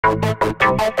Hello,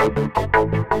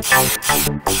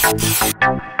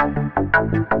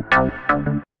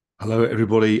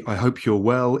 everybody. I hope you're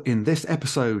well. In this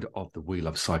episode of the We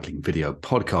Love Cycling video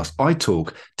podcast, I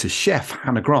talk to Chef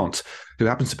Hannah Grant, who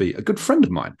happens to be a good friend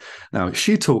of mine. Now,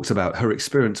 she talks about her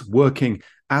experience working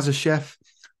as a chef,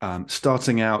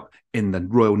 starting out in the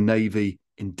Royal Navy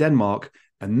in Denmark,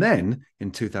 and then in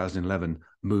 2011,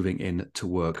 moving in to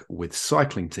work with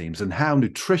cycling teams, and how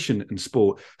nutrition and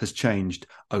sport has changed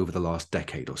over the last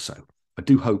decade or so. I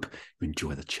do hope you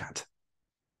enjoy the chat.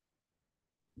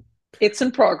 It's in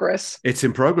progress. It's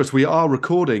in progress. We are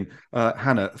recording.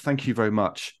 Hannah, thank you very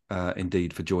much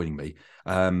indeed for joining me.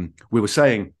 We were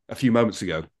saying a few moments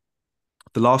ago,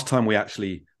 the last time we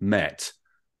actually met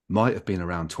might have been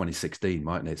around 2016,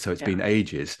 mightn't it? So it's been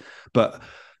ages, but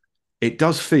it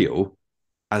does feel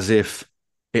as if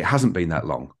it hasn't been that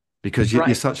long because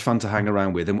you're such fun to hang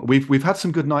around with. And we've had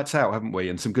some good nights out, haven't we?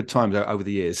 And some good times over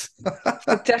the years.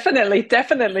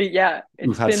 Definitely. Yeah.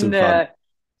 We've had some fun.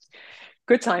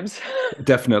 Good times.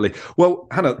 Definitely. Well,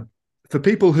 Hannah, for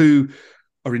people who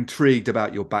are intrigued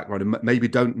about your background and maybe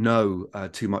don't know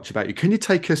too much about you, can you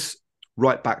take us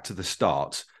right back to the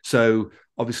start? So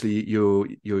obviously you're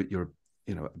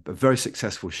a very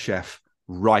successful chef,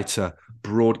 writer,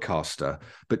 broadcaster,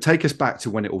 but take us back to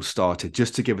when it all started,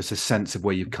 just to give us a sense of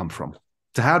where you've come from.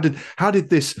 So how did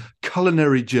this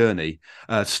culinary journey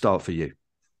start for you?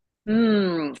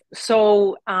 I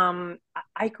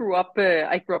grew up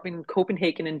in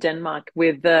Copenhagen in Denmark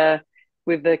with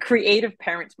creative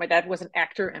parents. My dad was an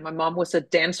actor and my mom was a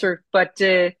dancer, but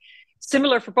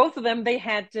similar for both of them, they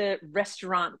had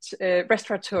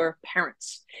restaurateur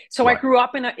parents. So I grew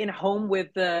up in a home with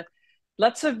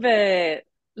lots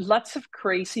of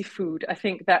crazy food. I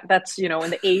think that's in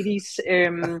the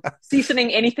 80s.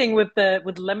 Seasoning anything with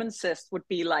lemon zest would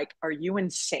be like, are you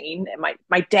insane? And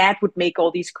my dad would make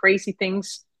all these crazy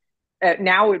things.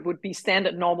 Now it would be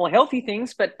standard, normal, healthy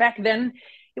things, but back then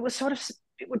it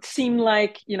would seem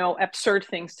like absurd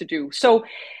things to do. So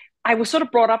I was sort of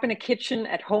brought up in a kitchen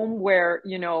at home where,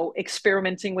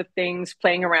 experimenting with things,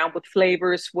 playing around with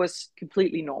flavors was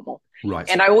completely normal. Right.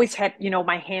 And I always had,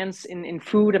 my hands in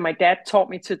food, and my dad taught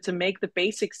me to make the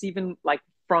basics, even like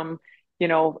from,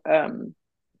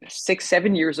 6,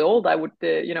 7 years old. I would,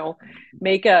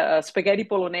 make a spaghetti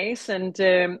bolognese, and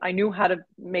I knew how to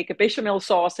make a bechamel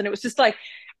sauce. And it was just like,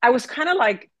 I was kind of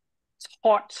like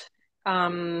taught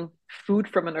food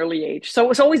from an early age. So it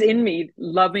was always in me,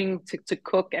 loving to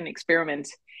cook and experiment.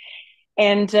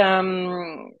 And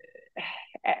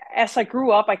as I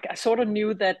grew up, I sort of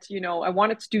knew that, I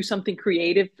wanted to do something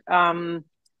creative.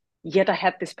 Yet I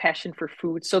had this passion for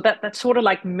food. So that sort of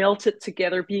like melted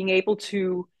together, being able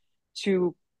to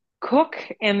cook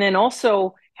and then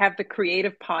also have the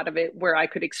creative part of it where I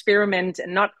could experiment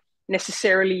and not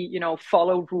necessarily,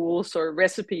 follow rules or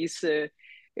recipes,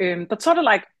 but sort of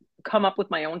like come up with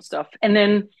my own stuff. And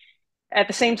then at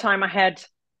the same time, I had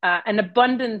an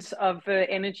abundance of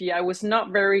energy. I was not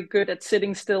very good at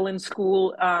sitting still in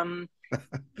school. I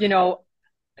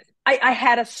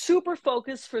had a super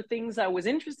focus for things I was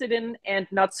interested in, and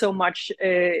not so much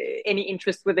any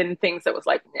interest within things that was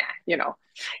like, nah.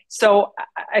 So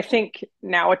I think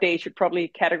nowadays you'd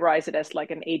probably categorize it as like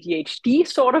an ADHD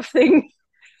sort of thing.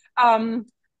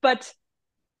 But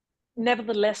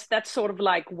nevertheless, that sort of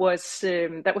like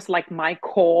that was like my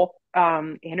core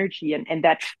energy, and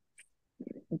that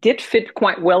did fit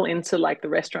quite well into like the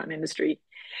restaurant industry.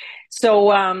 So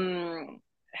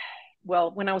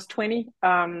well, when I was 20,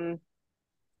 I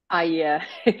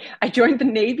I joined the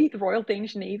Navy, the Royal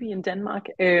Danish Navy in Denmark,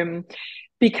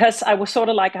 because I was sort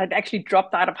of like, I'd actually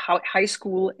dropped out of high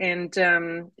school, and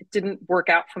it didn't work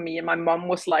out for me. And my mom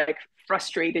was like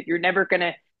frustrated, you're never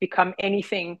gonna become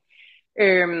anything.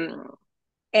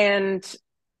 And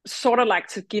sort of like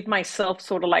to give myself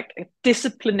sort of like a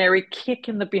disciplinary kick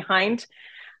in the behind,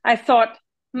 I thought,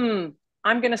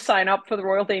 I'm going to sign up for the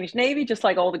Royal Danish Navy, just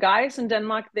like all the guys in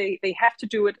Denmark. They have to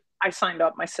do it. I signed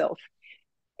up myself.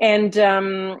 And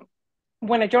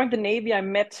when I joined the Navy, I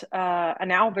met a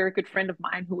now very good friend of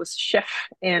mine who was chef.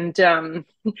 And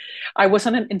I was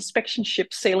on an inspection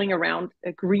ship sailing around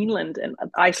Greenland and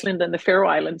Iceland and the Faroe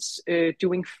Islands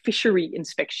doing fishery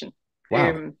inspection.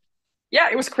 Wow. Yeah,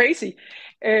 it was crazy.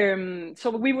 So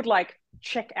we would like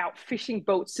check out fishing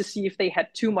boats to see if they had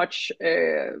too much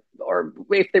or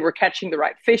if they were catching the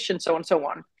right fish, and so on and so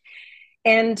on.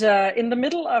 And in the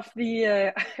middle of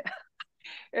the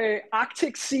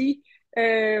Arctic Sea,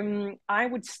 I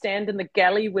would stand in the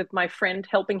galley with my friend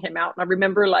helping him out. And I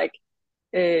remember like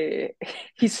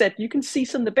he said, you can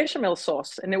season the bechamel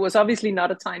sauce. And it was obviously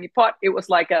not a tiny pot. It was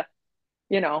like a,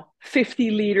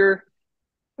 50-liter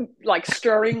like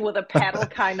stirring with a paddle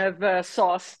kind of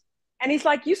sauce. And he's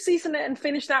like, you season it and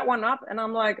finish that one up. And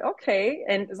I'm like, okay.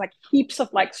 And it's like heaps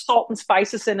of like salt and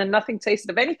spices in and nothing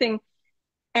tasted of anything.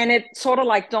 And it sort of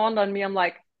like dawned on me. I'm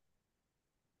like,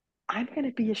 I'm going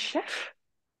to be a chef.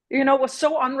 You know, it was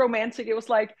so unromantic. It was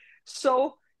like,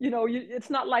 so,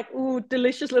 it's not like, ooh,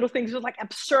 delicious little things. It was like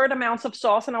absurd amounts of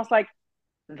sauce. And I was like,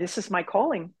 this is my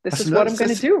calling. This is what I'm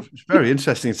going to do. It's very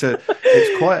interesting. So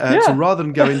it's quite, so Yeah. rather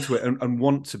than go into it and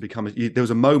want to become, there was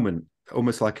a moment,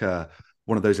 almost like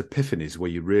one of those epiphanies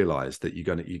where you realize that you're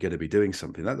going to be doing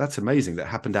something. That's amazing. That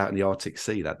happened out in the Arctic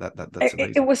Sea. That's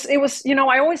amazing. It was,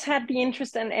 I always had the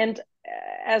interest, and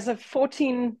as a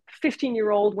 14,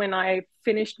 15-year-old, when I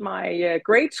finished my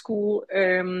grade school,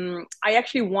 I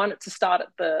actually wanted to start at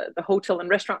the hotel and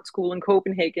restaurant school in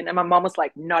Copenhagen. And my mom was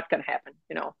like, not going to happen.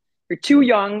 You're too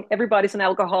young. Everybody's an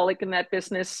alcoholic in that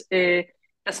business.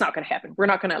 That's not going to happen. We're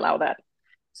not going to allow that.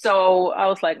 So I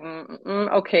was like,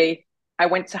 okay. I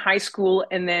went to high school,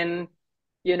 and then,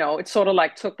 it sort of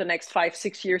like took the next 5,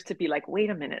 6 years to be like,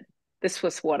 wait a minute, this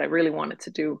was what I really wanted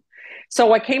to do.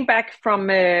 So I came back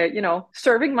from,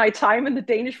 serving my time in the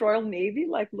Danish Royal Navy,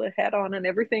 like the hat on and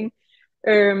everything,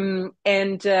 and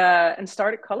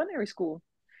started culinary school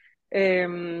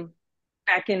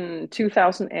back in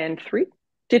 2003.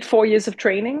 Did 4 years of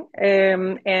training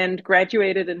and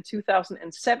graduated in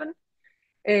 2007,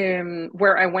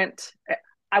 where I went.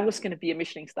 I was going to be a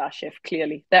Michelin star chef.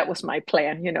 Clearly, that was my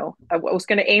plan. I was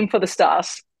going to aim for the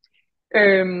stars.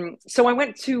 So I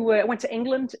went to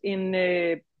England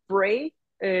in Bray,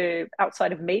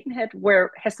 outside of Maidenhead,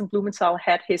 where Heston Blumenthal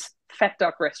had his Fat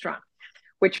Dog restaurant,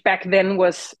 which back then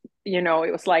was,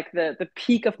 it was like the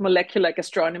peak of molecular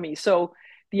gastronomy. So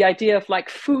the idea of like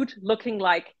food looking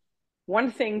like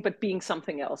one thing but being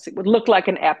something else. It would look like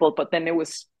an apple, but then it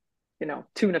was,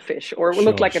 tuna fish, or it would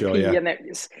look like a pea. Yeah.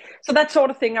 And so that sort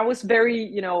of thing. I was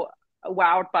very,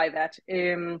 wowed by that.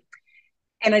 And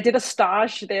I did a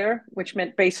stage there, which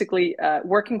meant basically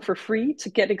working for free to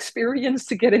get experience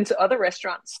to get into other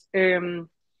restaurants. And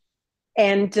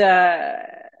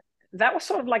that was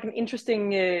sort of like an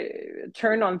interesting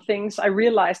turn on things. I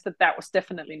realized that was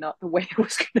definitely not the way I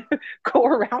was going to go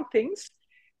around things.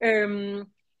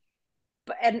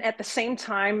 And at the same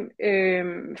time,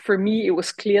 for me, it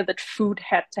was clear that food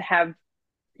had to have,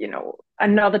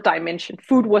 another dimension.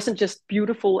 Food wasn't just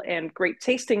beautiful and great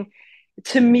tasting.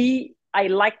 To me, I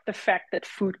liked the fact that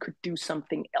food could do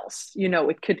something else.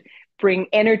 It could bring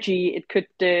energy, it could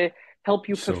help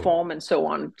you perform, and so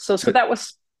on. So that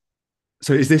was.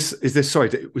 So is this sorry?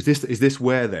 Is this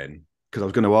where then? Because I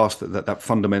was going to ask that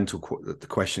fundamental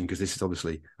question, because this is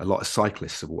obviously a lot of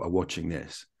cyclists are watching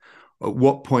this. At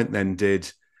what point then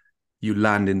did you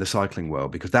land in the cycling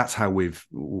world? Because that's how we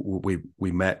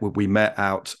met. We met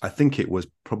out, I think it was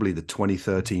probably the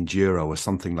 2013 Giro or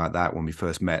something like that when we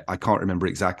first met. I can't remember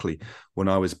exactly when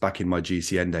I was back in my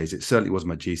GCN days. It certainly wasn't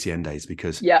my GCN days,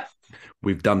 because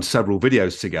we've done several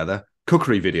videos together,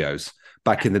 cookery videos.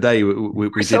 Back in the day,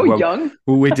 we did so one. Young.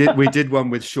 we did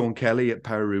one with Sean Kelly at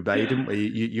Paris-Roubaix, didn't we?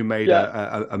 You made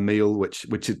a meal which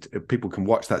people can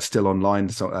watch. That's still online,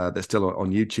 so they're still on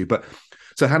YouTube. But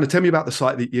so Hannah, tell me about the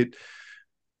site that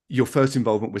your first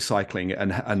involvement with cycling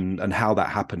and how that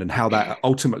happened and how that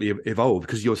ultimately evolved.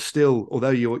 Because you're still,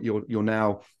 although you're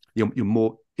now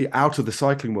more out of the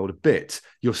cycling world a bit,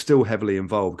 you're still heavily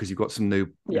involved because you've got some new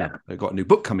got a new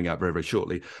book coming out very, very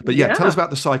shortly. But tell us about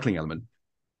the cycling element.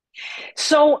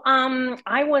 So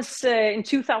I was in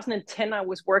 2010. I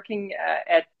was working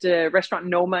at restaurant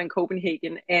Noma in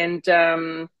Copenhagen, and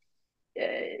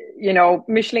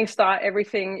Michelin star,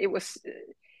 everything. It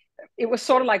was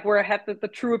sort of like where I had the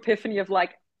true epiphany of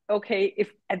like, okay,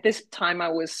 if at this time I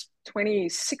was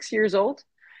 26 years old,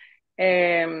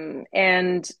 and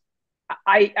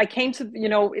I came to,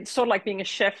 it's sort of like being a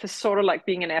chef is sort of like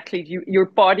being an athlete. You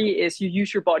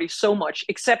use your body so much,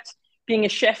 except being a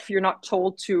chef, you're not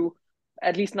told to,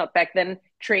 at least not back then,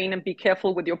 train and be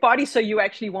careful with your body so you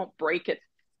actually won't break it.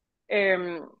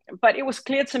 But it was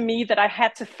clear to me that I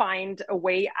had to find a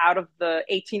way out of the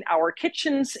 18-hour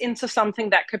kitchens into something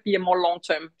that could be a more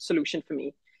long-term solution for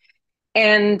me.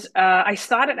 And I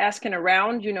started asking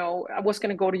around. I was going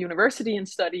to go to university and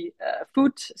study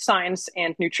food science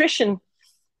and nutrition.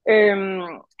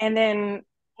 And then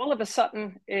all of a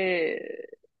sudden,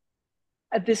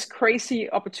 this crazy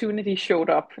opportunity showed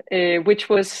up, which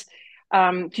was,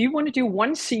 do you want to do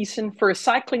one season for a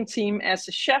cycling team as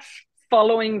a chef,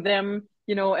 following them,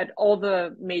 at all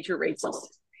the major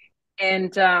races?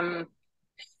 And and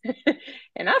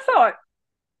I thought,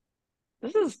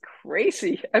 this is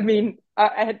crazy. I mean,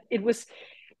 it was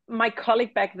my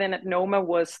colleague back then at Noma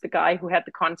was the guy who had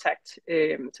the contact.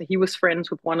 So he was friends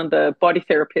with one of the body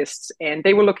therapists, and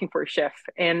they were looking for a chef.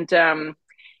 And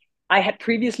I had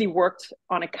previously worked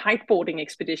on a kiteboarding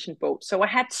expedition boat, so I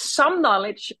had some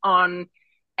knowledge on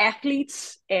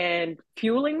athletes and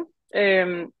fueling.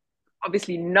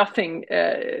 Obviously, nothing.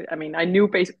 I mean, I knew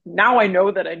now I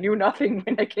know that I knew nothing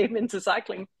when I came into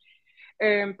cycling.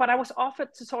 But I was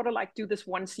offered to sort of like do this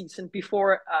one season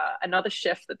before another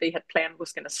chef that they had planned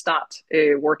was going to start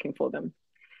working for them.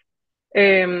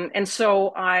 And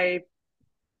so I,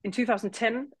 in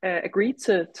 2010, agreed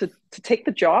to take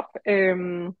the job.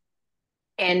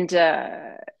 And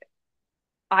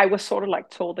I was sort of like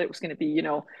told that it was going to be,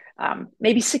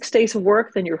 maybe 6 days of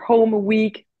work, then you're home a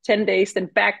week, 10 days, then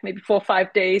back maybe 4 or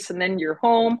 5 days, and then you're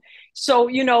home. So,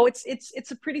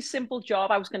 it's a pretty simple job.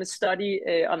 I was going to study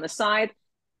on the side,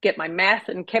 get my math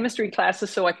and chemistry classes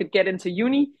so I could get into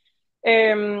uni.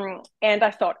 And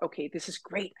I thought, okay, this is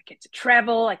great. I get to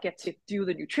travel, I get to do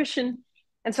the nutrition.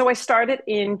 And so I started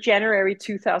in January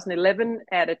 2011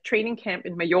 at a training camp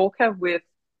in Mallorca with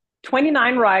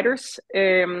 29 riders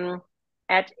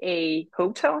at a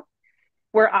hotel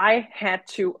where I had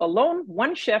to alone,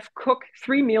 one chef, cook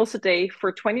 3 meals a day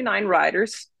for 29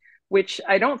 riders, which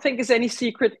I don't think is any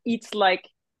secret, eats like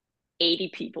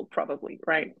 80 people probably,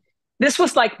 right? This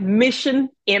was like mission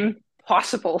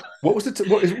impossible. What was it?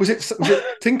 Was it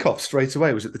Tinkoff straight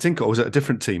away? Was it the Tinkoff or was it a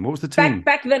different team? What was the team?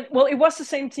 Back then, well, it was the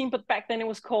same team, but back then it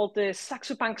was called the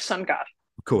Saxo Bank SunGuard.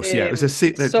 Of course, yeah. It was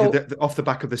off the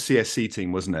back of the CSC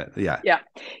team, wasn't it?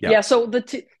 Yeah. So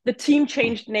the team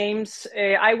changed names.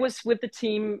 I was with the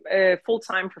team full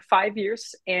time for 5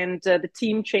 years, and the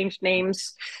team changed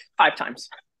names 5 times,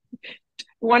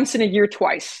 once in a year,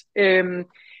 twice.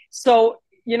 So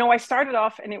I started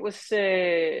off, and it was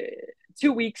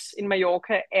 2 weeks in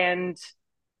Mallorca, and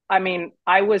I mean,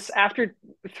 I was after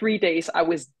 3 days, I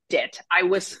was dead. I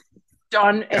was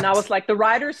done, and I was like the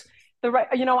riders.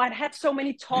 I'd had so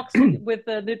many talks with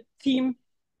the team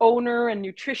owner and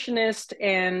nutritionist,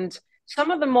 and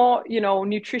some of the more,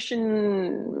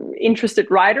 nutrition interested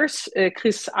riders,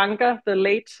 Chris Anker, the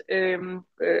late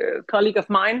colleague of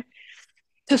mine,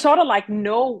 to sort of like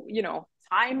know,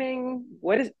 timing,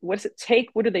 what does it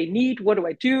take? What do they need? What do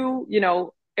I do?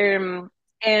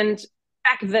 And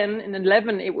back then in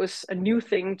 11, it was a new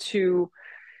thing to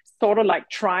sort of like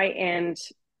try and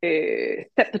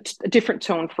set a different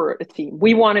tone for a team.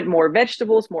 We wanted more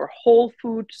vegetables, more whole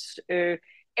foods,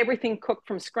 everything cooked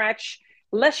from scratch,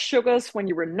 less sugars when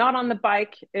you were not on the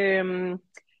bike.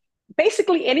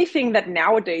 Basically anything that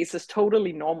nowadays is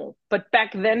totally normal. But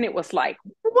back then it was like,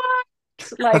 what?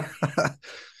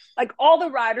 Like all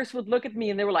the riders would look at me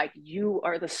and they were like, you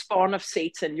are the spawn of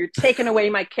Satan. You're taking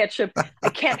away my ketchup. I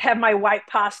can't have my white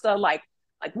pasta. Like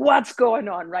what's going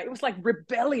on, right? It was like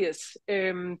rebellious.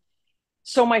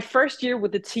 So my first year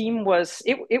with the team was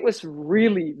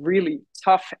really, really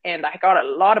tough, and I got a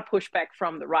lot of pushback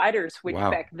from the riders, which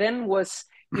back then was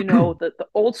the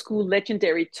old school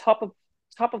legendary top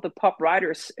of the pop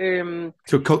riders.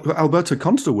 So Alberto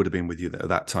Constant would have been with you at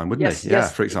that time, wouldn't he?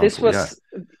 Yes. For example.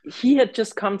 He had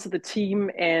just come to the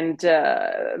team, and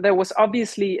there was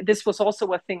obviously, this was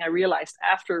also a thing I realized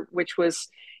after, which was,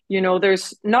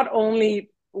 there's not only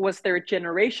was there a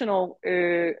generational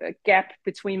gap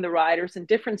between the riders and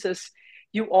differences,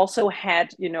 you also had,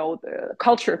 the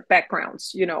culture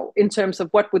backgrounds, in terms of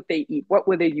what would they eat, what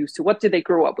were they used to, what did they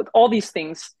grow up with, all these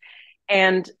things.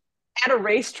 And at a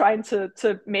race, trying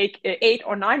to make 8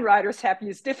 or 9 riders happy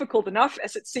is difficult enough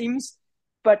as it seems,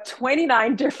 but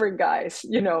 29 different guys,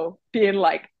 being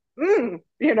like,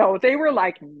 they were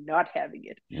like not having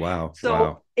it. Wow.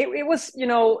 So it was,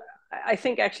 I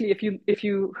think actually, if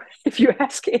you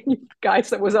ask any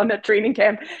guys that was on that training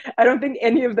camp, I don't think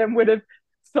any of them would have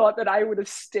thought that I would have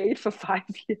stayed for 5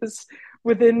 years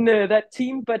within that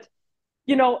team. But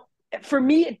for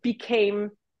me, it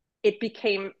became a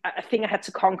thing I had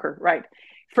to conquer. Right,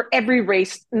 for every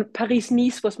race,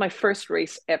 Paris-Nice was my first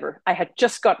race ever. I had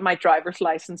just got my driver's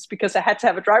license because I had to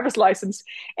have a driver's license,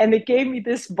 and they gave me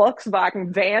this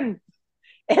Volkswagen van,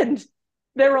 and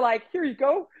they were like, "Here you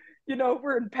go.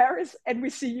 We're in Paris and we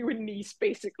see you in Nice,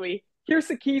 basically. Here's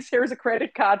the keys, here's a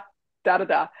credit card,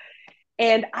 da-da-da."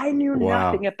 And I knew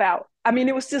nothing about,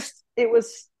 it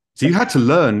was. So you had to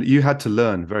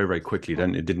learn very, very quickly,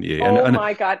 didn't you? Oh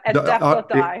my God, adapt or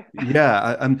die.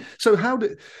 So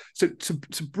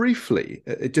briefly,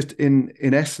 just in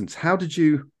essence, how did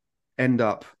you end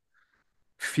up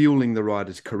fueling the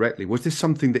riders correctly? Was this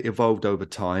something that evolved over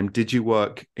time? Did you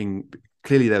work in,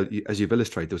 clearly, as you've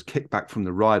illustrated, there was kickback from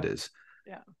the riders.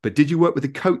 Yeah. But did you work with the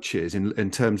coaches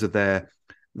in terms of their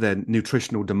their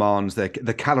nutritional demands, the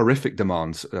calorific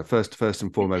demands, first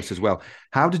and foremost as well.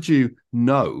 How did you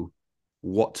know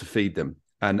what to feed them,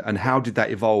 and how did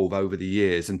that evolve over the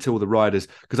years until the riders?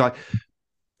 Because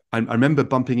I remember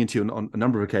bumping into you on a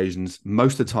number of occasions.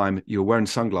 Most of the time, you were wearing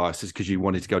sunglasses because you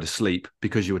wanted to go to sleep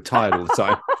because you were tired all the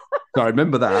time. So I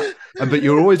remember that. But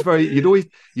you're always very, you'd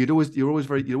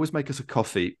always make us a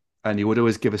coffee, and you would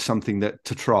always give us something that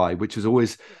to try, which was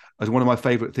always, as one of my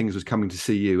favorite things was coming to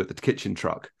see you at the kitchen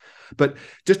truck. But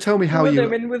just tell me how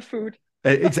them in with food.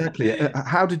 Exactly.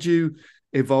 How did you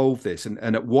evolve this,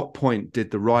 and at what point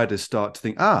did the riders start to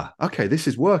think, okay, this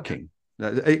is working?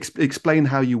 Explain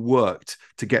how you worked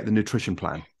to get the nutrition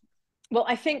plan. Well,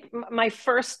 I think my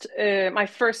first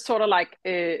sort of like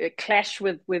clash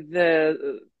with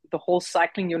the whole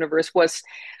cycling universe was,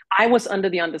 I was under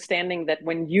the understanding that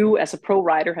when you as a pro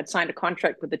rider had signed a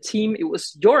contract with the team, it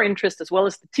was your interest as well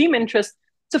as the team interest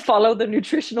to follow the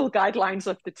nutritional guidelines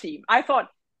of the team. I thought,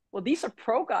 well, these are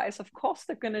pro guys, of course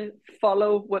they're going to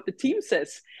follow what the team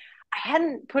says. I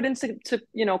hadn't put into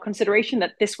consideration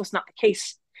that this was not the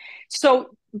case.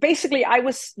 So basically I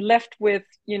was left with,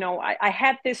 I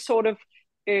had this sort of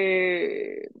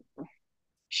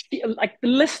like the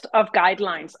list of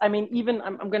guidelines. I mean, even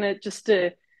I'm going to just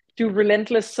do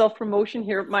relentless self-promotion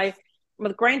here. My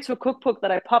Grand Tour cookbook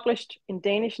that I published in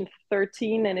Danish in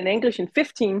 13 and in English in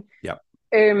 15. Yeah.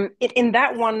 In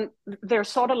that one, there's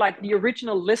sort of like the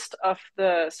original list of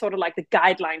the sort of like the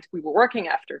guidelines we were working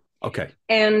after. Okay.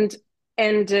 And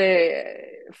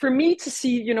for me to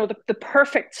see, the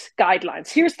perfect guidelines,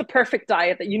 here's the perfect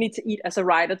diet that you need to eat as a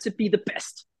rider to be the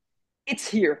best. It's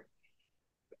here.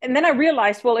 And then I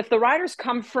realized, well, if the riders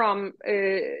come from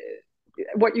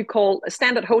what you call a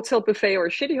standard hotel buffet or a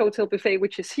shitty hotel buffet,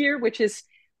 which is here, which is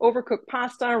overcooked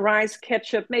pasta, rice,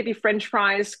 ketchup, maybe French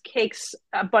fries, cakes,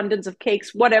 abundance of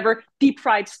cakes, whatever, deep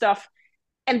fried stuff.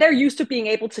 And they're used to being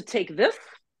able to take this.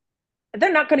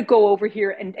 They're not going to go over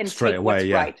here and straight take away,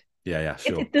 what's right. Yeah,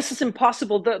 sure. This is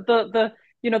impossible.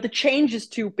 The change is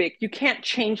too big. You can't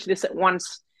change this at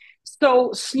once.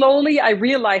 So slowly I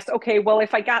realized, okay, well,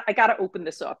 if I got to open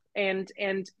this up, and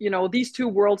these two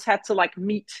worlds had to like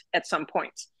meet at some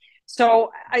point.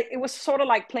 So it was sort of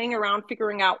like playing around,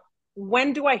 figuring out,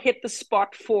 when do I hit the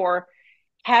spot for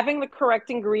having the correct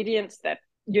ingredients that,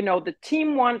 the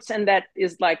team wants, and that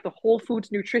is like the whole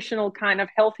foods, nutritional kind of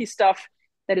healthy stuff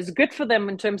that is good for them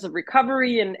in terms of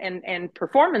recovery and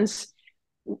performance.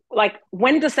 Like,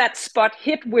 when does that spot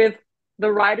hit with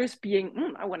the riders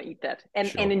being, I want to eat that, and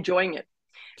enjoying it.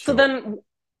 Sure. So then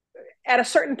at a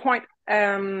certain point,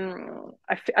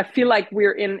 I feel like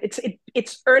we're in,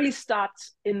 it's early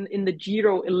starts in the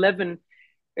Giro 11.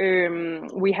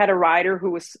 We had a rider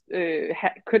who was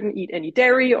couldn't eat any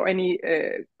dairy or any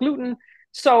gluten.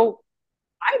 So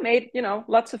I made,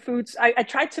 lots of foods. I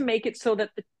tried to make it so that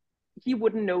he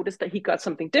wouldn't notice that he got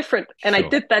something different. And sure. I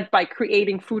did that by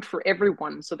creating food for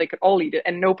everyone so they could all eat it,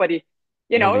 and nobody,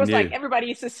 it was knew. Like everybody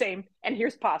eats the same, and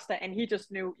here's pasta, and he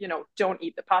just knew, don't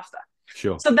eat the pasta.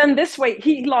 Sure. So then this way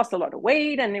he lost a lot of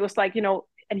weight, and it was like,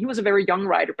 and he was a very young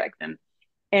rider back then.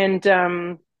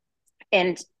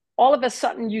 And all of a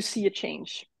sudden you see a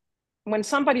change. When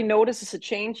somebody notices a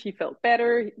change, he felt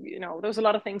better. There was a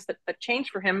lot of things that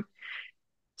changed for him.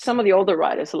 Some of the older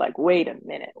riders are like, wait a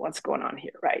minute, what's going on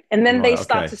here, right? And then they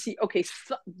start to see, okay,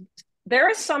 so there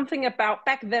is something about,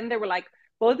 back then they were like,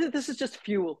 well, this is just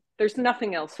fuel. There's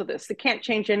nothing else for this. They can't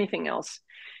change anything else.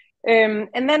 And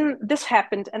then this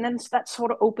happened, and then that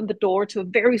sort of opened the door to a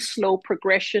very slow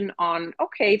progression on,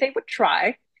 okay, they would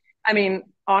try. I mean,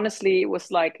 honestly, it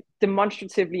was like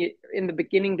demonstratively in the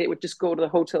beginning, they would just go to the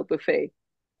hotel buffet,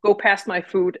 go past my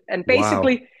food, and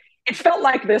basically it felt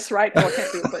like this, right? No, I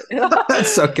can't do it, but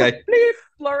that's okay. Please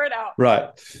blur it out. Right.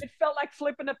 It felt like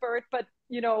flipping a bird, but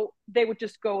they would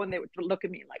just go and they would look at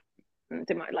me like,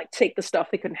 they might like take the stuff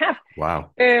they couldn't have.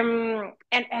 Wow. And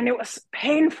it was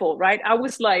painful, right? I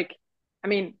was like, I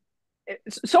mean,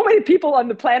 so many people on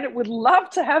the planet would love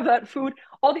to have that food.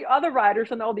 All the other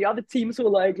riders and all the other teams were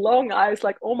like long eyes,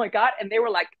 like, oh my God. And they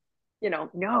were like,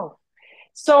 no.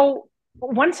 So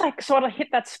once I sort of hit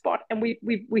that spot and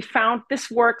we found this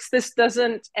works, this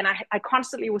doesn't. And I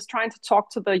constantly was trying to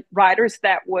talk to the riders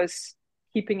that was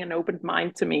keeping an open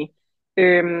mind to me.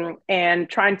 And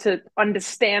trying to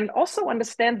understand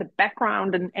the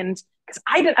background and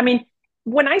because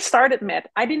when I started,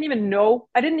 Matt, I didn't even know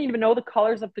the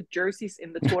colors of the jerseys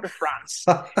in the Tour de France.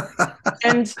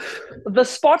 And the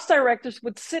sports directors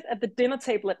would sit at the dinner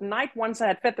table at night. Once I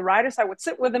had fed the riders, I would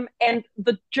sit with them, and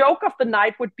the joke of the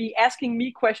night would be asking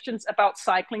me questions about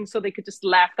cycling so they could just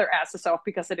laugh their asses off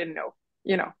because I didn't know.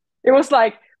 It was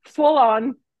like full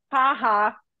on, ha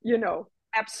ha,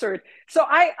 absurd. So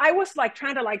I was like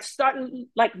trying to like start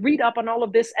like read up on all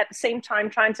of this at the same time,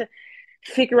 trying to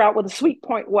figure out what the sweet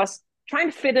point was,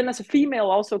 trying to fit in as a female,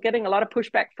 also getting a lot of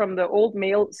pushback from the old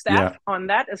male staff Yeah. on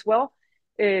that as well.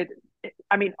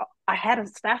 I mean, I had a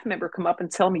staff member come up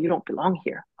and tell me, you don't belong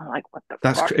here. I'm like, what the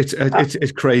fuck?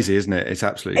 It's crazy, isn't it? It's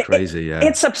absolutely crazy. Yeah.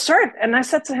 It's absurd. And I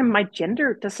said to him, my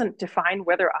gender doesn't define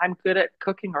whether I'm good at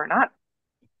cooking or not.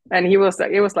 And he was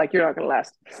like, it was like, you're not going to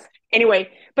last. Anyway,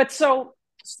 but so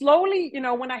slowly, you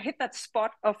know, when I hit that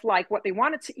spot of like what they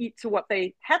wanted to eat to what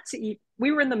they had to eat,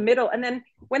 we were in the middle. And then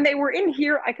when they were in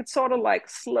here, I could sort of like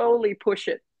slowly push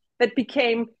it. That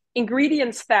became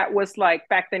ingredients that was like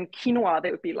back then quinoa.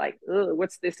 They would be like, oh,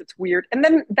 what's this? It's weird. And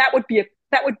then that would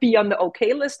be on the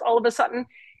okay list all of a sudden.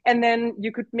 And then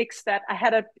you could mix that. I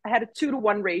had a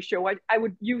 2-to-1 ratio. I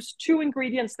would use 2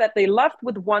 ingredients that they loved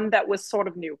with one that was sort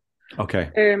of new. Okay.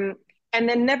 And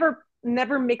then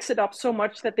never mix it up so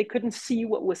much that they couldn't see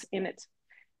what was in it,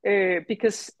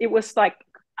 because it was like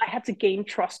I had to gain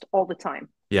trust all the time.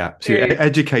 Yeah, so you're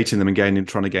educating them and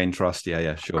trying to gain trust.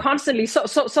 Yeah, sure. Constantly. So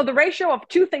the ratio of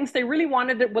 2 things they really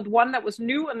wanted it with one that was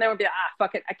new, and they would be,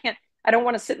 fuck it, I don't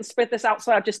want to sit and spit this out,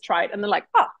 so I'll just try it. And they're like,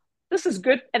 oh, this is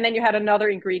good. And then you had another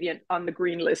ingredient on the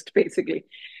green list, basically.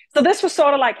 So this was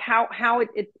sort of like how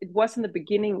it was in the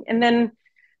beginning, and then.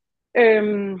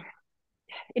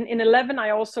 In 11,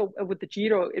 I also, with the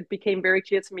Giro, it became very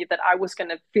clear to me that I was going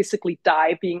to physically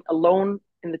die being alone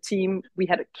in the team. We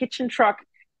had a kitchen truck.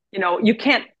 You know, you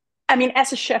can't, I mean,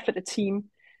 as a chef at a team,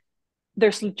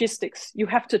 there's logistics. You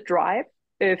have to drive,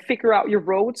 figure out your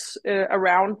roads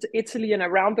around Italy and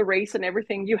around the race and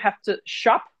everything. You have to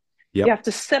shop. Yep. You have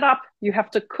to set up. You have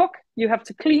to cook. You have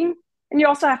to clean. And you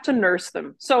also have to nurse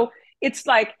them. So it's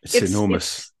like, it's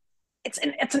enormous. It's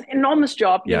an enormous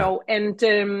job, you know, and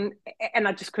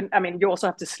I just couldn't. I mean, you also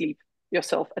have to sleep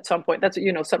yourself at some point. That's,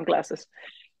 you know, sunglasses.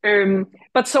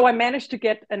 But so I managed to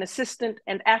get an assistant,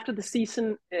 and after the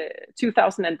season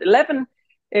 2011,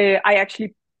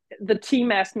 the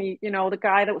team asked me, you know, the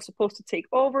guy that was supposed to take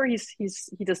over, he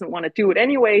doesn't want to do it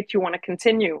anyway. Do you want to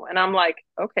continue? And I'm like,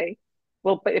 okay,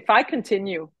 well, but if I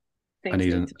continue, things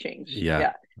need to change.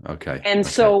 Yeah. Okay. And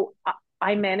so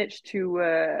I managed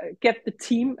to get the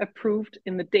team approved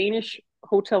in the Danish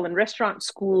hotel and restaurant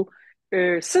school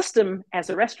system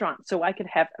as a restaurant, so I could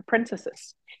have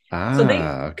apprentices.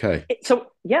 Okay.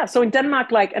 So in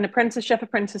Denmark, like an apprentice, chef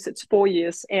apprentice, it's 4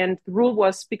 years. And the rule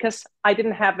was, because I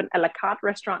didn't have an a la carte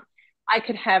restaurant, I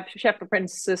could have chef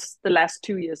apprentices the last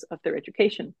 2 years of their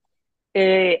education.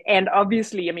 And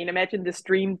obviously, I mean, imagine this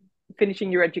dream,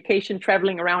 finishing your education,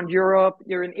 traveling around Europe,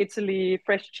 you're in Italy,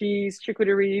 fresh cheese,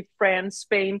 charcuterie, France,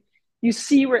 Spain, you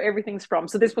see where everything's from.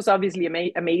 So this was obviously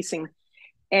amazing.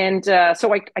 And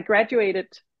so I graduated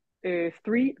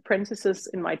 3 apprentices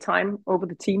in my time over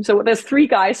the team. So there's 3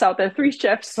 guys out there, 3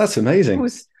 chefs. That's amazing.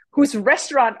 Whose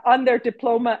restaurant on their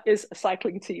diploma is a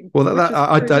cycling team. Well,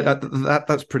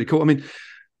 that's pretty cool. I mean,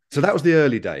 so that was the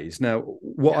early days. Now,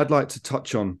 what I'd like to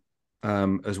touch on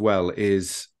as well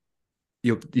is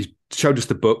you showed us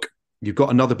the book. You've got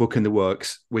another book in the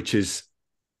works, which is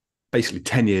basically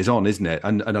 10 years on, isn't it?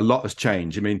 And a lot has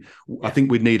changed. I mean, I think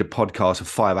we'd need a podcast of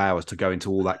 5 hours to go into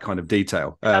all that kind of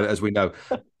detail, as we know.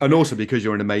 And also because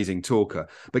you're an amazing talker.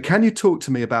 But can you talk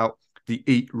to me about the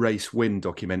Eat, Race, Win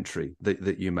documentary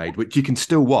that you made, which you can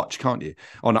still watch, can't you,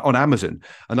 on Amazon?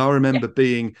 And I remember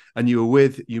you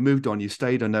moved on, you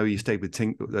stayed, I know you stayed with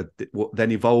what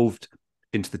then evolved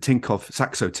into the Tinkoff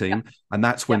Saxo team. And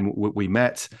that's when we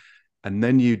met. And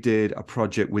then you did a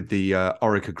project with the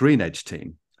Orica Green Edge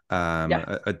team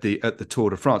at the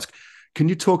Tour de France. Can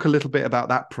you talk a little bit about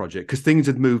that project? Because things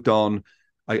had moved on.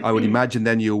 I would imagine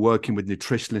then you were working with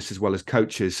nutritionists as well as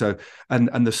coaches. So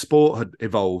and the sport had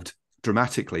evolved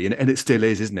dramatically, and it still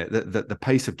is, isn't it? The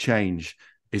pace of change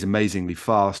is amazingly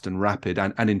fast and rapid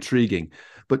and intriguing.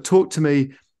 But talk to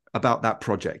me about that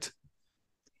project.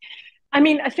 I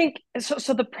mean, I think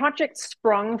so. The project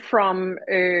sprung from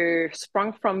the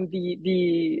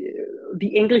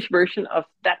English version of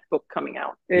that book coming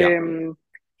out.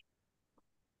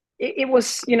 It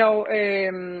was, you know,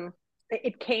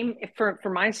 it came for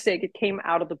my sake. It came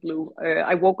out of the blue.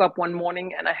 I woke up one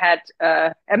morning and I had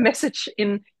a message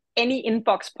in any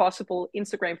inbox possible: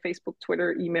 Instagram, Facebook,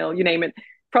 Twitter, email, you name it,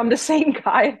 from the same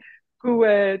guy who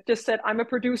just said, "I'm a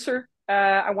producer.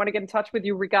 I want to get in touch with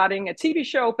you regarding a TV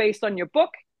show based on your book.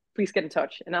 Please get in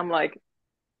touch." And I'm like,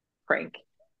 prank?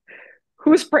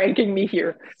 Who's pranking me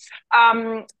here?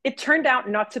 It turned out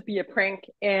not to be a prank.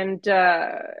 And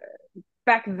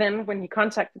back then, when he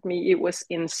contacted me, it was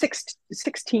in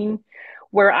 16,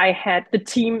 where I had the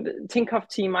team, Tinkoff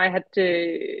team. I had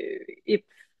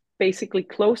basically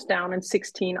closed down in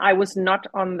 16. I was not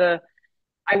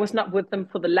with them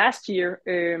for the last year.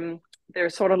 They're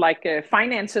sort of like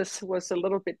finances was a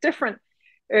little bit different.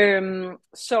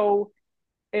 So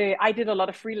I did a lot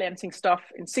of freelancing stuff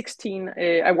in 16.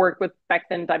 I worked with back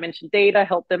then Dimension Data,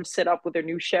 helped them set up with their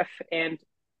new chef, and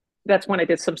that's when I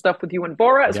did some stuff with you and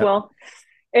Bora as well.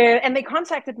 And they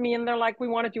contacted me and they're like, we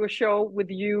want to do a show with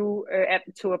you at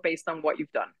the tour based on what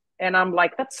you've done. And I'm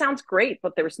like, that sounds great,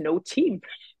 but there's no team.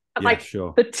 I'm like,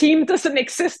 sure. The team doesn't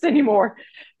exist anymore,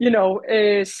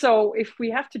 so if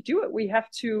we have to do it, we have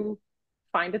to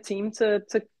find a team to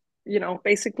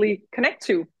basically connect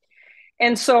to.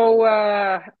 And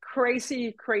so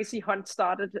crazy hunt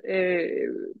started,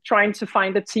 trying to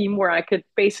find a team where I could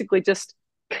basically just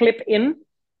clip in.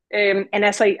 And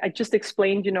as I just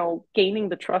explained, gaining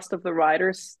the trust of the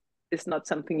riders is not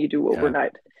something you do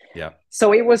overnight. Yeah.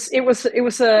 So it was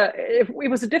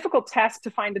a difficult task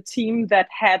to find a team that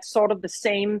had sort of the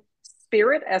same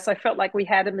spirit as I felt like we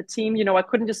had in the team. I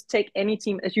couldn't just take any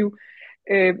team. As you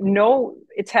know,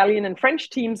 Italian and French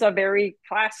teams are very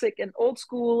classic and old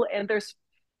school, and there's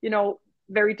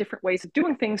very different ways of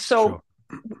doing things. So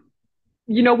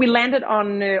we landed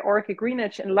on Orica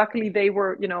Greenwich, and luckily they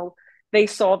were they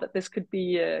saw that this could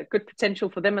be a good potential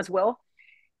for them as well.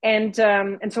 And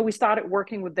so we started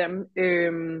working with them,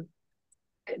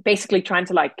 basically trying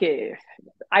to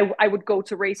I would go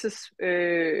to races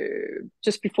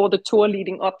just before the tour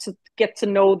leading up to get to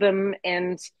know them.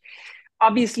 And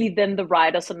obviously then the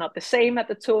riders are not the same at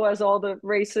the tour as all the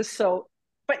races. So,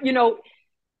 but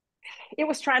it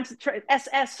was trying to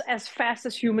as fast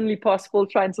as humanly possible,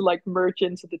 trying to merge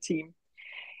into the team.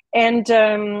 And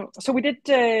so we did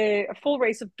a full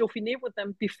race of Dauphiné with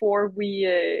them before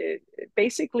we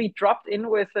basically dropped in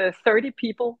with 30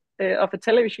 people of a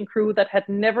television crew that had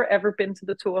never, ever been to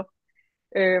the tour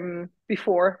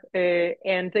before.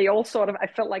 And they all sort of, I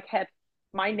felt like, had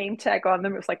my name tag on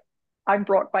them. It was like, I'm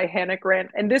brought by Hannah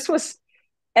Grant. And this was,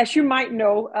 as you might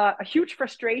know, a huge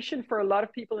frustration for a lot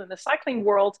of people in the cycling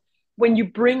world when you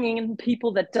bring in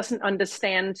people that doesn't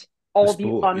understand all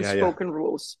the unspoken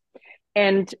rules.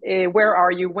 And where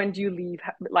are you? When do you leave?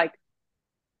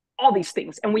 All these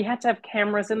things. And we had to have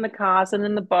cameras in the cars and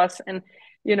in the bus. And,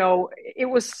 it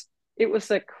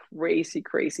was a crazy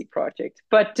project.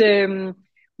 But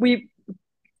we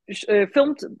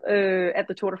filmed at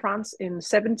the Tour de France in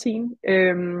 17.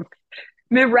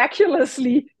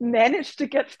 Miraculously managed to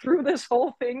get through this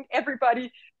whole thing.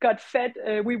 Everybody got fed.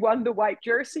 We won the white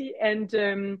jersey. And,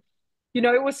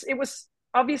 it was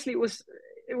obviously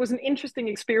it was an interesting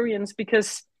experience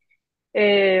because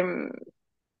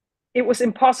it was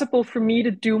impossible for me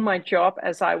to do my job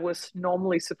as I was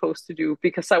normally supposed to do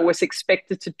because I was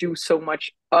expected to do so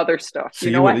much other stuff. So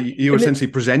you were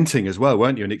essentially presenting as well,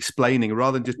 weren't you? And explaining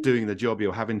rather than just doing the job,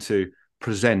 you're having to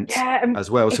present as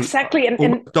well. So exactly.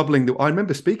 And doubling I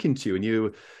remember speaking to you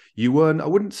and you weren't, I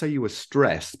wouldn't say you were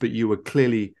stressed, but you were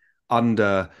clearly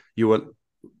you were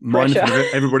mindful of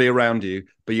everybody around you,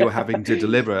 but you were having to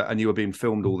deliver and you were being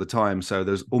filmed all the time. So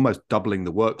there's almost doubling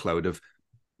the workload of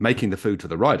making the food for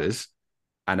the riders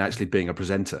and actually being a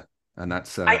presenter. And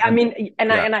that's I had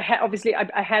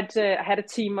a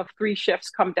team of 3 chefs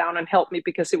come down and help me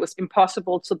because it was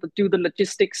impossible to do the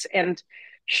logistics and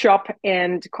shop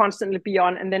and constantly be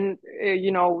on. And then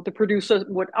the producer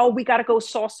would, we got to go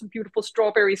source some beautiful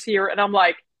strawberries here. And I'm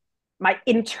like, my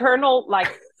internal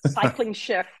cycling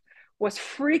chef was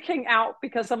freaking out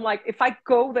because I'm like, if I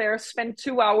go there, spend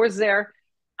 2 hours there,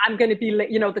 I'm going to be late.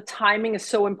 The timing is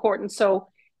so important. So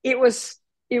it was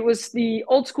the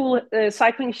old school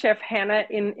cycling chef Hannah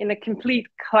in a complete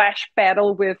clash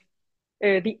battle with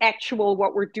the actual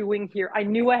what we're doing here. I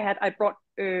knew I brought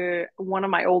one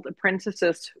of my old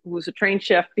apprentices who was a trained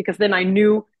chef because then I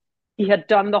knew he had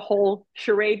done the whole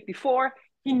charade before.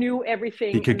 He knew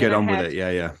everything. He could get on with it.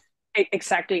 Yeah.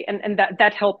 Exactly. And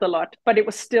that helped a lot, but it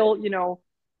was still,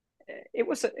 it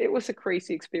was a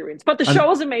crazy experience, but the show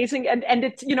was amazing. And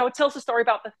it, it tells a story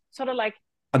about the sort of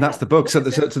and that's the book. So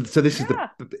this is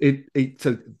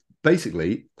so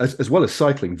basically, as well as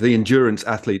cycling, the endurance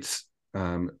athletes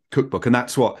cookbook, and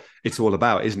that's what it's all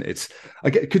about, isn't it?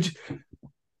 Could you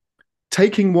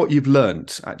taking what you've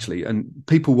learned actually, and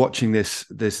people watching this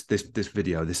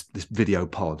video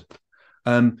pod,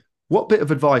 what bit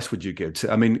of advice would you give to?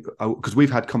 I mean, because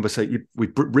we've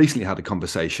recently had a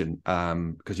conversation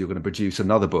because you're going to produce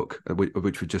another book,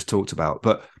 which we just talked about,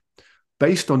 but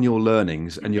based on your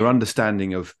learnings and your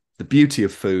understanding of the beauty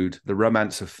of food, the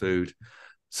romance of food,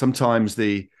 sometimes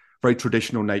the very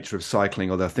traditional nature of cycling,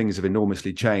 although things have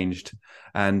enormously changed,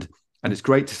 and And it's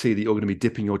great to see that you're going to be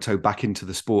dipping your toe back into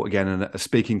the sport again and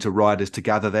speaking to riders to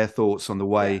gather their thoughts on the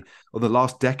way, or the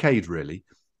last decade, really,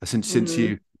 since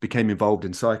you became involved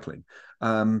in cycling.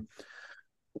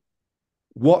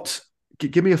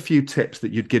 Give me a few tips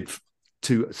that you'd give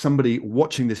to somebody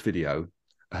watching this video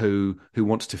who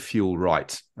wants to fuel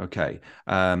right, okay,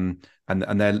 and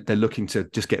they're looking to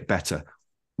just get better.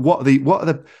 What are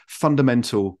the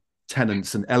fundamental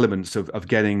tenets and elements of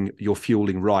getting your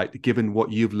fueling right, given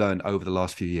what you've learned over the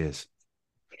last few years?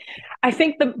 I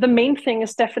think the main thing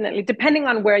is definitely depending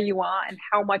on where you are and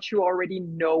how much you already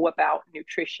know about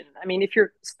nutrition. I mean, if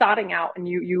you're starting out and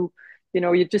you're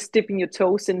just dipping your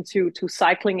toes into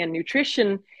cycling and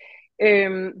nutrition,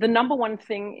 the number one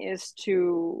thing is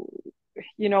to,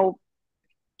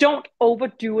 don't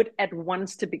overdo it at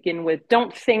once to begin with.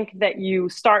 Don't think that you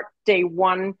start day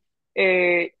one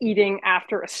eating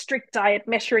after a strict diet,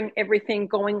 measuring everything,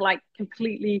 going like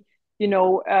completely,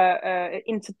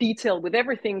 into detail with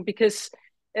everything, because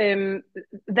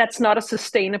that's not a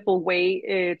sustainable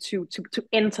way to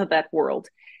enter that world.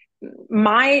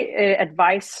 My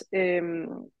advice,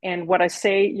 and what I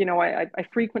say, I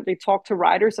frequently talk to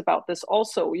riders about this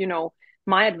also.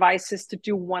 My advice is to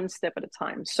do one step at a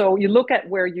time. So you look at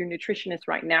where your nutrition is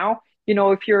right now.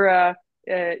 If you're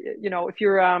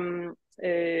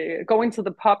going to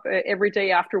the pub every day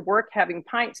after work, having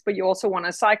pints, but you also want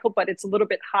to cycle, but it's a little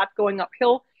bit hot going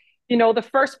uphill. The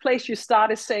first place you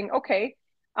start is saying, okay,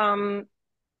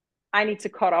 I need to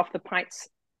cut off the pints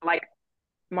like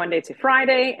Monday to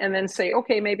Friday, and then say,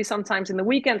 okay, maybe sometimes in the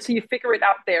weekend. So you figure it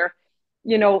out there.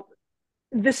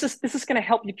 This is going to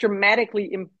help you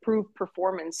dramatically improve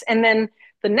performance. And then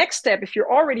the next step, if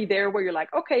you're already there where you're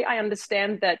like, okay, I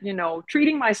understand that,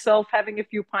 treating myself, having a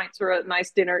few pints or a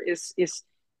nice dinner is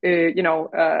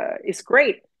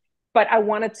great, but I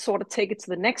want to sort of take it to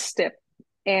the next step.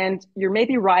 And you're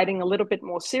maybe riding a little bit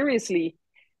more seriously.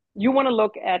 You want to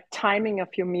look at timing of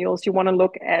your meals. You want to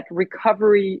look at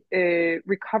recovery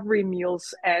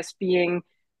meals as being,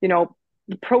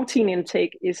 the protein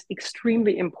intake is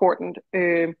extremely important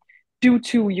due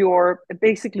to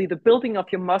basically the building of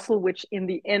your muscle, which in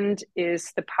the end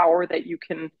is the power that you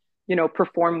can,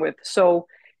 perform with. So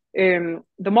the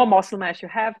more muscle mass you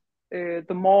have,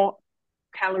 the more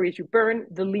calories you burn,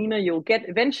 the leaner you'll get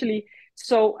eventually.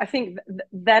 So I think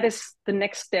that is the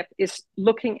next step, is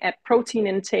looking at protein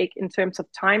intake in terms of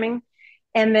timing.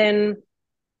 And then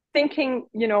thinking,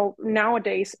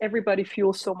 nowadays everybody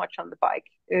fuels so much on the bike.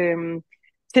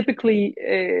 Typically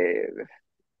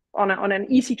on an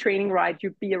easy training ride,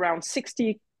 you'd be around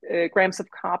 60 grams of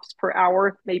carbs per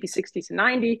hour, maybe 60 to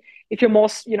 90. If you're more,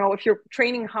 if you're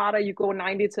training harder, you go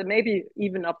 90 to maybe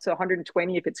even up to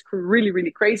 120 if it's really,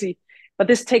 really crazy. But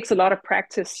this takes a lot of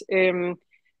practice.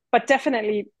 But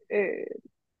definitely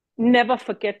never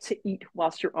forget to eat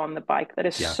whilst you're on the bike. That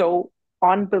is so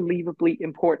unbelievably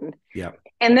important. Yeah.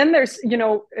 And then there's,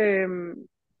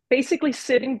 basically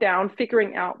sitting down,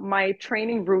 figuring out my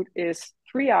training route is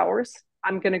 3 hours.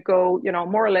 I'm going to go,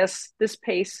 more or less this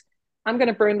pace. I'm going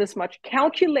to burn this much.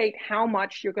 Calculate how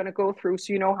much you're going to go through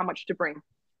so you know how much to bring.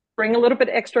 Bring a little bit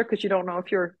extra because you don't know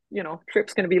if your,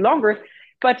 trip's going to be longer.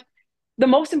 But the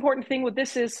most important thing with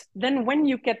this is then when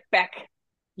you get back,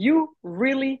 you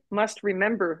really must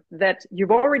remember that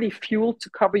you've already fueled to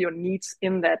cover your needs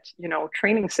in that,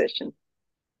 training session.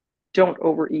 Don't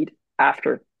overeat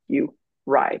after you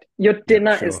ride. Your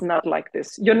dinner is not like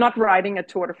this. You're not riding a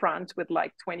Tour de France with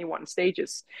like 21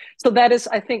 stages. So that is,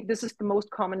 I think this is the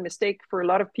most common mistake for a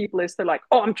lot of people, is they're like,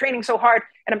 oh, I'm training so hard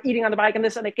and I'm eating on the bike and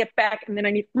this, and I get back and then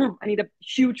I need a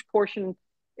huge portion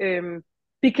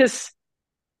because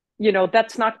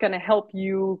that's not going to help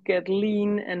you get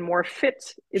lean and more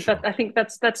fit. I think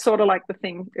that's sort of like the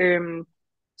thing.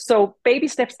 So baby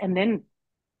steps, and then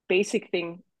basic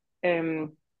thing,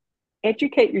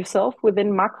 educate yourself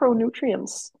within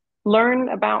macronutrients. Learn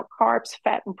about carbs,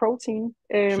 fat, and protein.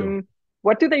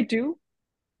 What do they do?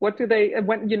 What do they,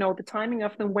 when, the timing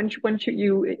of them, when should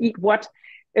you eat what?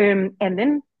 And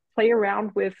then play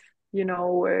around with,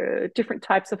 different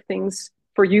types of things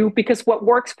for you, because what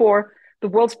works for the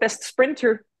world's best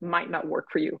sprinter might not work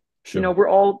for you. We're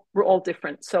all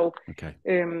different. So,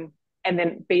 and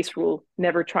then base rule,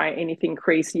 never try anything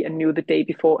crazy and new the day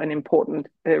before an important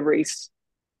race.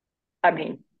 I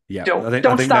mean,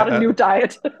 don't start a new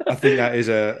diet. I think that is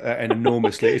an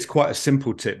enormously, it's quite a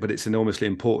simple tip, but it's enormously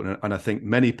important. And I think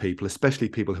many people, especially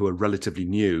people who are relatively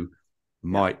new,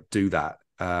 might do that.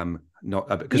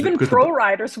 Because pro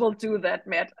riders will do that,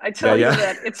 Matt. I tell you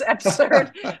that it's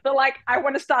absurd. They're like, I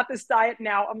want to start this diet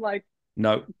now. I'm like,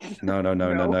 No, no, no,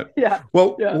 no, no, No. no. Yeah.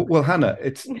 Well, Yeah. well, Hannah,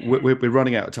 we're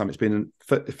running out of time. It's been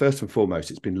first and foremost,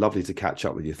 it's been lovely to catch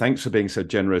up with you. Thanks for being so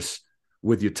generous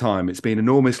with your time. It's been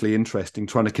enormously interesting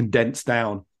trying to condense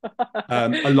down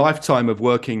a lifetime of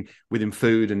working within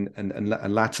food and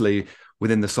latterly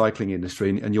within the cycling industry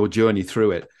and your journey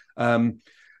through it.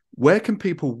 Where can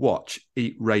people watch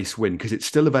Eat, Race, Win? Because it's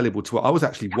still available to. I was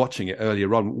actually watching it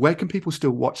earlier on. Where can people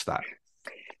still watch that?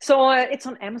 So it's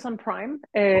on Amazon Prime,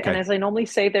 Okay. and as I normally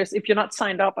say, there's if you're not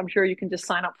signed up, I'm sure you can just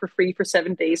sign up for free for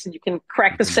 7 days, and you can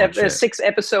crack You the can watch it. 6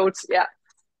 episodes. Yeah,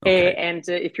 Okay. and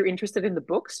if you're interested in the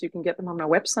books, you can get them on my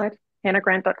website,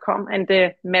 hannahgrant.com.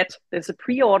 And Matt, there's a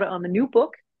pre-order on the new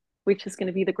book, which is going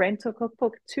to be the Grand Tour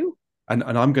Cookbook too. And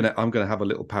I'm gonna have a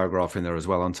little paragraph in there as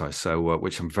well, aren't I? So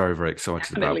which I'm very, very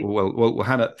excited Definitely. about. Well,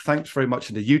 Hannah, thanks very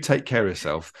much, and you take care of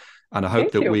yourself. And I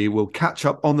hope Thank that you. we will catch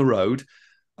up on the road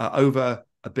over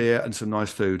a beer and some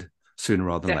nice food sooner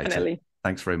rather than later. Definitely.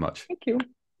 Thanks very much. Thank you.